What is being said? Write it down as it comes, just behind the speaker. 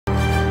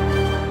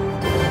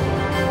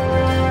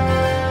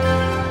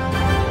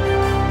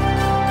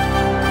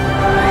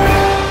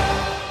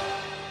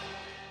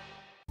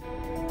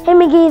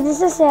McGee,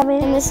 this is Sammy.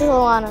 And this is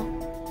Alana.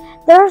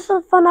 There are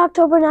some fun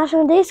October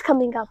National Days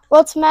coming up.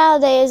 World Smile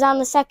Day is on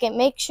the 2nd.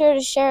 Make sure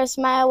to share a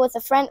smile with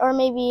a friend or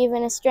maybe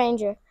even a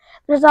stranger.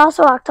 There's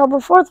also October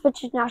 4th,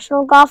 which is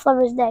National Golf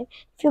Lovers Day.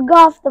 If you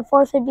golf, the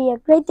 4th would be a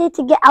great day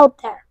to get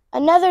out there.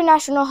 Another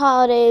national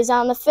holiday is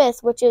on the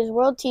 5th, which is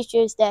World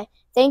Teachers Day.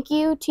 Thank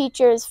you,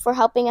 teachers, for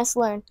helping us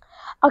learn.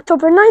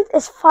 October 9th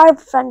is Fire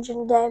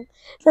Prevention Day.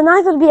 The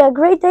 9th would be a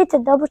great day to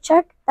double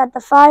check that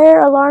the fire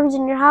alarms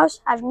in your house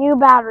have new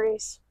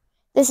batteries.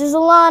 This is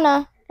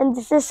Alana. And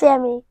this is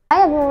Sammy.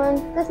 Hi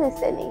everyone, this is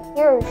Sydney.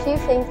 Here are a few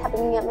things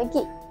happening at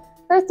McGee.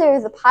 First, there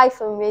is a pie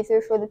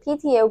fundraiser for the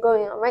PTO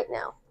going on right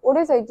now.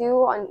 Orders are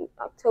due on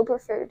October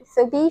 3rd,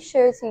 so be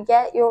sure to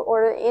get your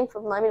order in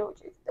from Lyman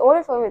Orchard. The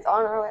order form is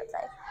on our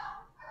website.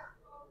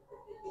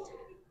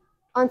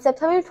 On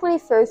September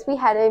 21st, we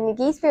had a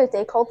McGee Spirit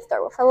Day called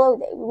Start with Hello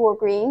Day. We were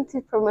agreeing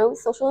to promote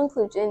social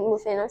inclusion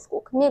within our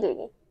school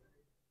community.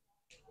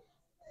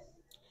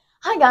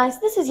 Hi guys,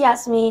 this is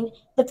Yasmin.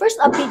 The first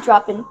upbeat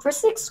drop-in for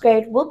 6th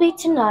grade will be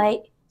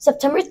tonight,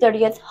 September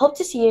 30th. Hope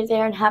to see you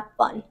there and have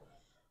fun.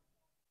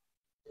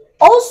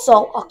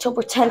 Also,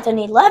 October 10th and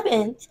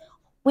 11th,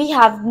 we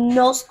have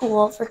no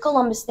school for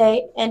Columbus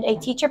Day and a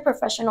Teacher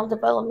Professional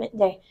Development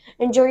Day.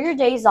 Enjoy your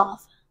days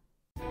off.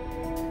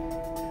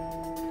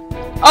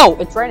 Oh,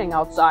 it's raining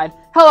outside.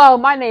 Hello,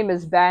 my name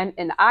is Ben,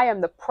 and I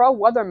am the pro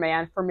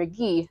weatherman for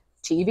McGee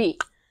TV.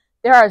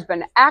 There has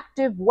been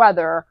active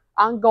weather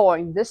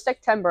ongoing this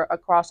September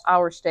across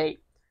our state.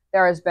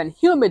 There has been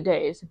humid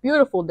days,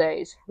 beautiful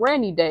days,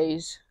 rainy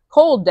days,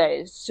 cold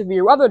days,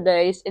 severe weather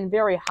days, and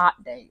very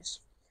hot days.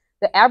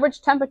 The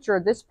average temperature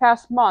this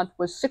past month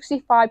was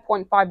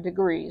 65.5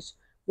 degrees.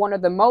 One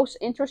of the most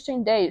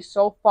interesting days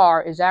so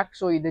far is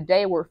actually the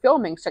day we're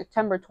filming,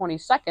 September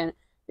 22nd,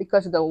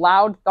 because of the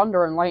loud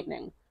thunder and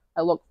lightning.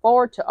 I look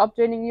forward to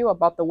updating you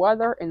about the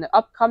weather in the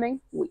upcoming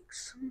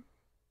weeks.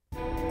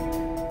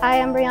 Hi,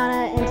 I'm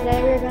Brianna, and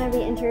today we're going to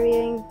be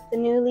interviewing the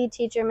new lead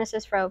teacher,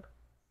 Mrs. Frobe.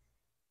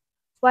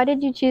 Why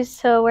did you choose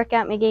to work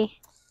at McGee?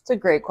 It's a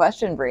great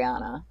question,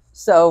 Brianna.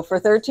 So for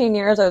 13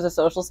 years, I was a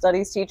social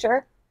studies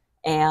teacher,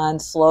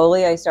 and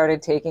slowly I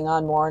started taking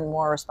on more and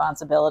more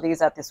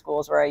responsibilities at the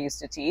schools where I used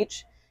to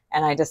teach,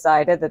 and I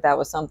decided that that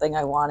was something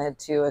I wanted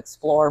to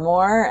explore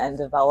more and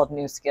develop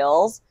new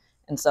skills.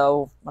 And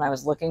so when I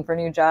was looking for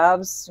new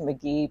jobs,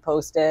 McGee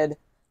posted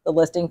the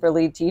listing for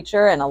lead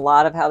teacher, and a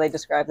lot of how they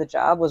described the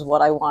job was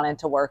what I wanted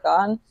to work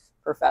on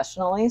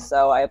professionally.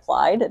 So I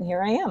applied, and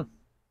here I am.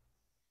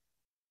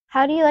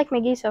 How do you like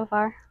McGee so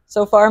far?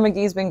 So far,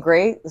 McGee's been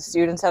great. The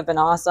students have been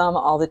awesome.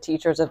 All the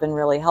teachers have been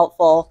really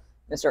helpful.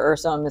 Mr.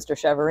 Urso and Mr.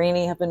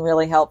 Cheverini have been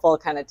really helpful,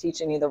 kind of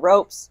teaching me the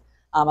ropes.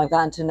 I've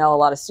gotten to know a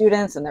lot of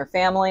students and their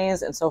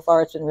families, and so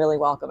far it's been really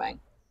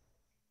welcoming.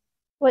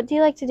 What do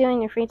you like to do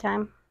in your free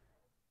time?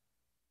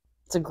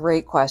 It's a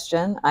great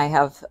question. I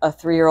have a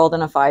 3-year-old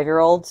and a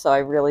 5-year-old, so I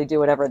really do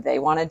whatever they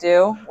want to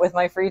do with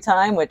my free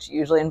time, which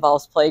usually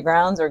involves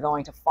playgrounds or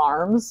going to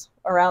farms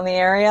around the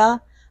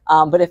area.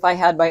 But if I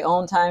had my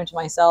own time to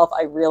myself,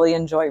 I really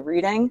enjoy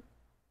reading,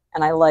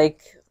 and I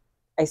like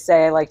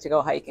to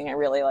go hiking. I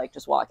really like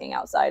just walking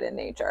outside in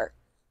nature.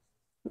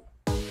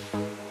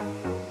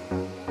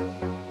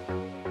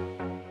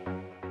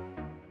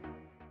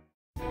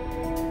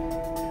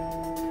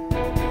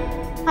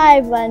 Hi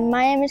everyone,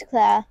 my name is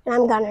Clara. And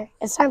I'm Gunnar.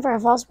 It's time for our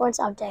fall sports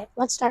update.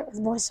 Let's start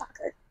with boys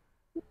soccer.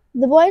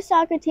 The boys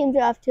soccer teams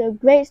are off to a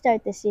great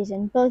start this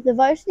season. Both the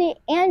varsity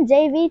and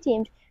JV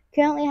teams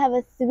currently have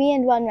a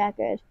 3-1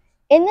 record.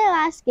 In their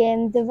last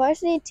game, the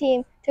varsity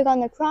team took on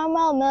the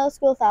Cromwell Middle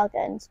School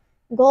Falcons.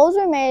 Goals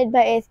were made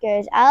by 8th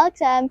graders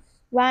Alex M.,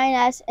 Ryan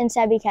S., and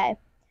Sebby K.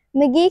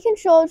 McGee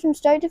controlled from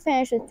start to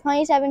finish with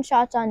 27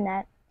 shots on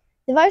net.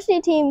 The varsity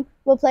team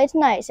will play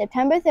tonight,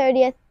 September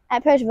 30th,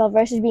 at Percival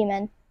versus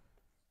Beeman.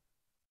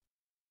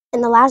 In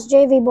the last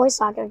JV boys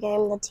soccer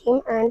game, the team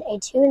earned a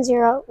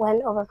 2-0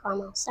 win over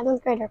Cromwell.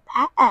 7th grader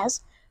Pat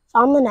S.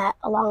 found the net,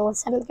 along with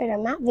 7th grader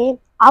Matt V.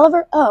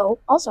 Oliver O.,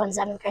 also in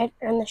 7th grade,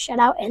 earned the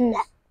shutout in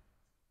net.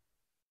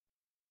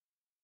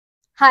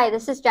 Hi,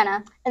 this is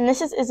Jenna. And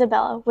this is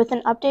Isabella with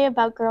an update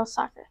about girls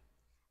soccer.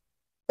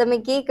 The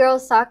McGee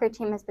girls soccer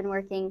team has been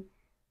working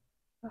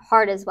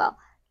hard as well.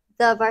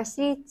 The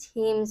varsity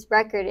team's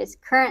record is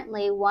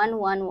currently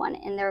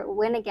 1-1-1 in their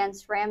win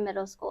against Ram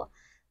Middle School.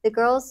 The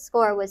girls'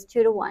 score was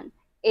 2-1.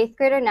 8th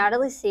grader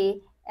Natalie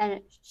C. and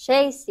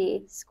Shay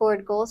C.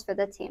 scored goals for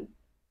the team.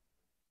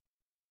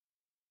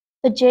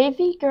 The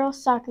JV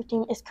girls soccer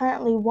team is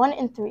currently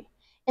 1-3.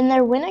 In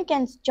their win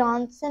against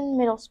Johnson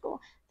Middle School,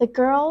 the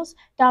girls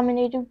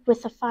dominated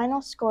with a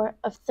final score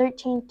of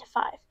 13-5.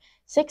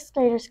 6th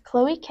graders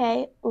Chloe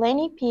K.,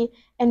 Lainey P.,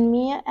 and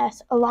Mia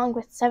S., along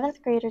with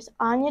 7th graders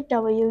Anya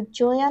W.,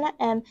 Juliana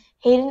M.,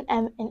 Hayden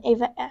M., and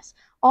Ava S.,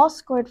 all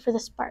scored for the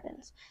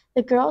Spartans.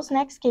 The girls'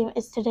 next game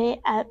is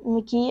today at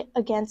McGee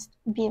against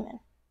Beeman.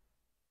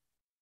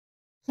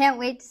 Can't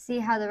wait to see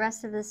how the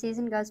rest of the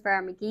season goes for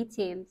our McGee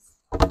teams.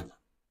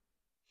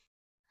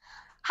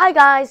 Hi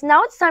guys,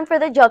 now it's time for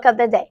the joke of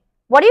the day.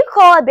 What do you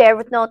call a bear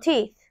with no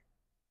teeth?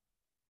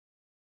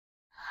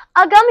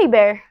 A gummy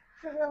bear.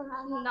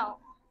 No.